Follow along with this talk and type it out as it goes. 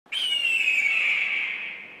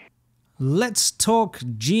Let's talk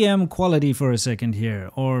GM quality for a second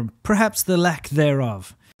here, or perhaps the lack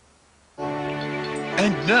thereof.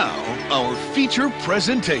 And now, our feature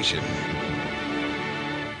presentation.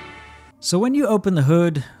 So when you open the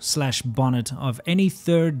hood / bonnet of any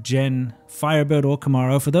 3rd gen Firebird or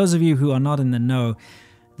Camaro, for those of you who are not in the know,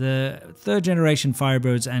 the 3rd generation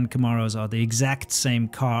Firebirds and Camaros are the exact same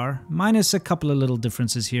car, minus a couple of little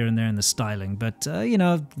differences here and there in the styling. But, you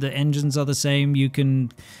know, the engines are the same. You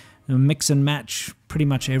can mix and match pretty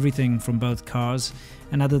much everything from both cars.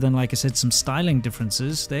 And other than, like I said, some styling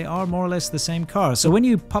differences, they are more or less the same car. So when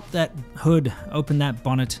you pop that hood, open that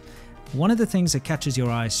bonnet, one of the things that catches your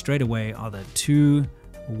eye straight away are the 2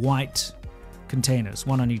 white containers,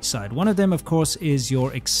 one on each side. One of them, of course, is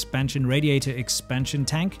your radiator expansion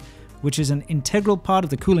tank, which is an integral part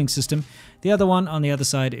of the cooling system. The other one on the other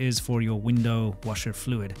side is for your window washer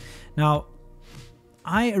fluid. Now,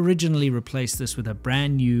 I originally replaced this with a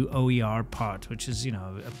brand new OER part, which is, you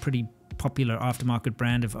know, a pretty popular aftermarket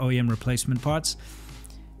brand of OEM replacement parts.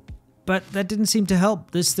 But that didn't seem to help.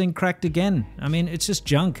 This thing cracked again. I mean, it's just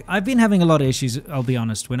junk. I've been having a lot of issues, I'll be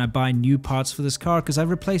honest, when I buy new parts for this car, because I've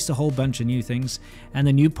replaced a whole bunch of new things, and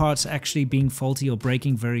the new parts actually being faulty or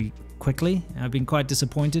breaking very quickly. I've been quite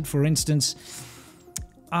disappointed. For instance,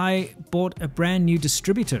 I bought a brand new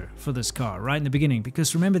distributor for this car right in the beginning,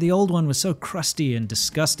 because remember, the old one was so crusty and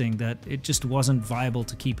disgusting that it just wasn't viable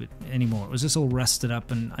to keep it anymore. It was just all rusted up,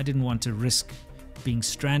 and I didn't want to risk being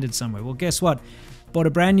stranded somewhere. Well, guess what? Bought a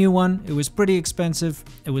brand new one. It was pretty expensive.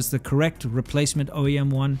 It was the correct replacement OEM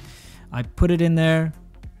one. I put it in there.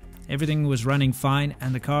 Everything was running fine,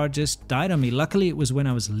 and the car just died on me. Luckily, it was when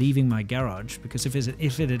I was leaving my garage, because if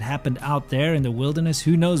it had happened out there in the wilderness,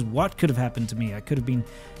 who knows what could have happened to me. I could have been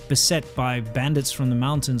beset by bandits from the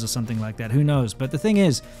mountains or something like that. Who knows? But the thing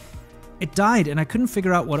is, it died, and I couldn't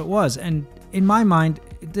figure out what it was. And in my mind,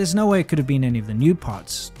 there's no way it could have been any of the new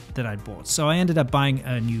parts that I'd bought. So I ended up buying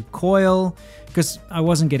a new coil because I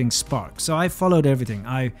wasn't getting sparks. So I followed everything.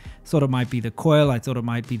 I thought it might be the coil. I thought it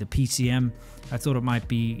might be the PCM. I thought it might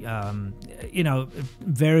be, you know,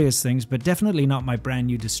 various things, but definitely not my brand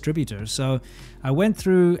new distributor. So I went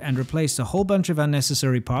through and replaced a whole bunch of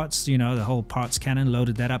unnecessary parts. You know, the whole parts cannon,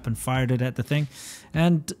 loaded that up and fired it at the thing.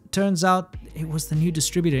 And turns out it was the new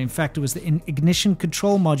distributor. In fact, it was the ignition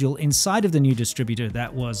control module inside of the new distributor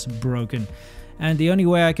that was broken. And the only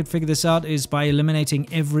way I could figure this out is by eliminating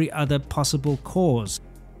every other possible cause.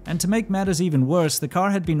 And to make matters even worse, the car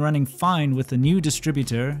had been running fine with the new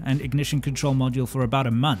distributor and ignition control module for about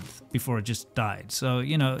a month before it just died. So,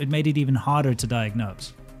 you know, it made it even harder to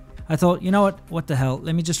diagnose. I thought, you know what the hell,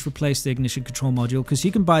 let me just replace the ignition control module, because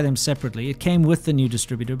you can buy them separately. It came with the new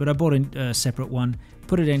distributor, but I bought a separate one,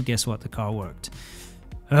 put it in, guess what, the car worked.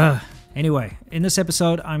 Anyway, in this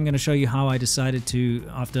episode, I'm going to show you how I decided to,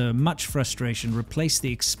 after much frustration, replace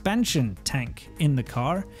the expansion tank in the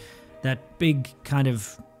car. That big kind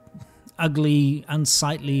of ugly,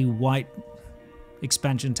 unsightly white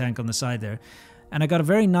expansion tank on the side there. And I got a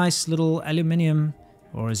very nice little aluminum,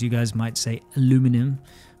 or as you guys might say, aluminum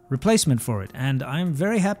replacement for it. And I'm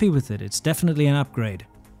very happy with it. It's definitely an upgrade.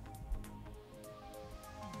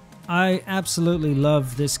 I absolutely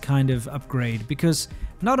love this kind of upgrade, because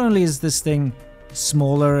not only is this thing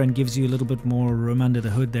smaller and gives you a little bit more room under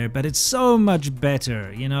the hood there, but it's so much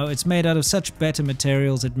better. You know, it's made out of such better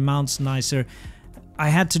materials. It mounts nicer. I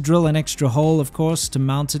had to drill an extra hole, of course, to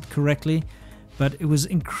mount it correctly, but it was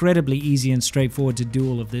incredibly easy and straightforward to do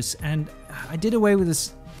all of this. And I did away with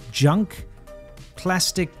this junk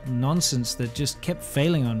plastic nonsense that just kept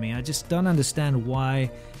failing on me. I just don't understand why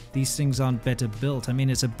these things aren't better built. I mean,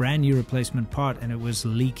 it's a brand new replacement part, and it was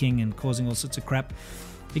leaking and causing all sorts of crap.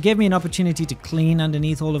 It gave me an opportunity to clean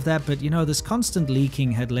underneath all of that, but you know, this constant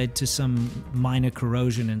leaking had led to some minor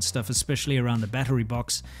corrosion and stuff, especially around the battery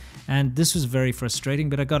box. And this was very frustrating,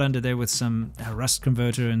 but I got under there with some rust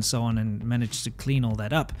converter and so on and managed to clean all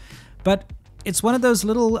that up. But it's one of those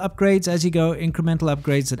little upgrades as you go, incremental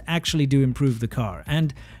upgrades that actually do improve the car.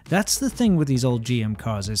 And that's the thing with these old GM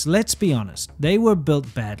cars is, let's be honest, they were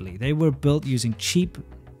built badly. They were built using cheap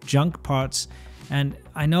junk parts. And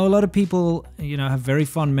I know a lot of people, you know, have very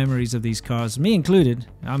fond memories of these cars, me included.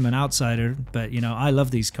 I'm an outsider, but you know, I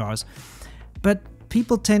love these cars. But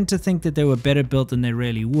people tend to think that they were better built than they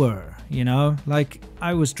really were, you know? Like,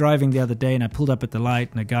 I was driving the other day and I pulled up at the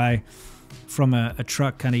light, and a guy from a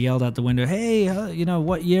truck kind of yelled out the window, "Hey, you know,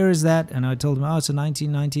 what year is that?" And I told him, "Oh, it's a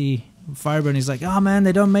 1990 Firebird." And he's like, "Oh man,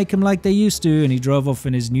 they don't make them like they used to." And he drove off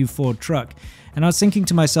in his new Ford truck. And I was thinking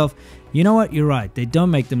to myself, you know what, you're right, they don't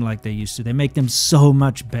make them like they used to. They make them so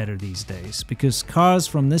much better these days, because cars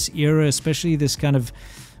from this era, especially this kind of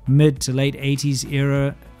mid to late 80s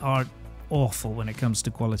era, are awful when it comes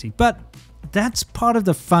to quality. But that's part of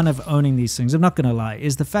the fun of owning these things, I'm not going to lie,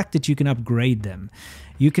 is the fact that you can upgrade them.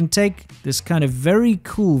 You can take this kind of very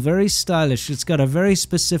cool, very stylish, it's got a very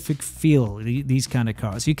specific feel, these kind of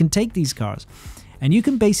cars. You can take these cars and you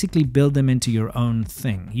can basically build them into your own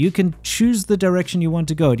thing. You can choose the direction you want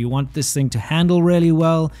to go. Do you want this thing to handle really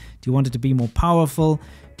well? Do you want it to be more powerful?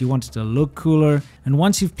 Do you want it to look cooler? And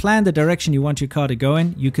once you've planned the direction you want your car to go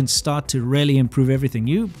in, you can start to really improve everything.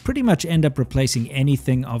 You pretty much end up replacing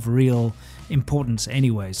anything of real importance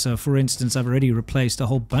anyway. So for instance, I've already replaced a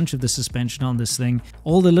whole bunch of the suspension on this thing.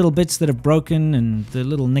 All the little bits that are broken and the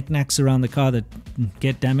little knickknacks around the car that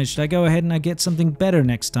get damaged, I go ahead and I get something better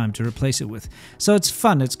next time to replace it with. So it's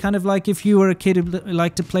fun. It's kind of like if you were a kid who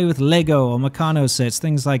liked to play with Lego or Meccano sets,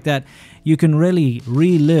 things like that. You can really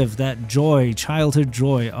relive that joy, childhood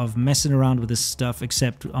joy of messing around with this stuff,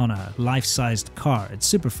 except on a life-sized car. It's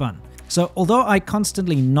super fun. So although I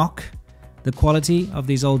constantly knock the quality of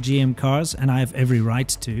these old GM cars, and I have every right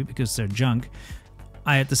to because they're junk,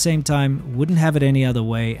 I at the same time wouldn't have it any other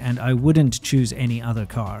way, and I wouldn't choose any other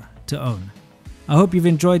car to own. I hope you've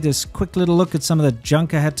enjoyed this quick little look at some of the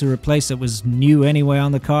junk I had to replace that was new anyway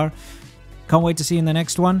on the car. Can't wait to see you in the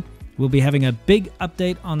next one. We'll be having a big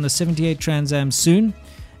update on the 78 Trans Am soon.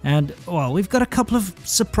 And, well, we've got a couple of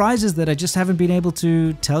surprises that I just haven't been able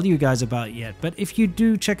to tell you guys about yet. But if you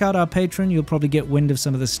do check out our Patreon, you'll probably get wind of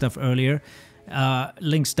some of this stuff earlier.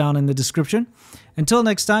 Links down in the description. Until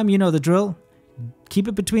next time, you know the drill. Keep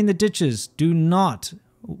it between the ditches. Do not,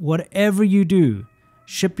 whatever you do,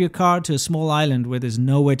 ship your car to a small island where there's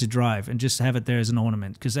nowhere to drive and just have it there as an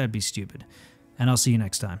ornament, because that'd be stupid. And I'll see you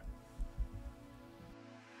next time.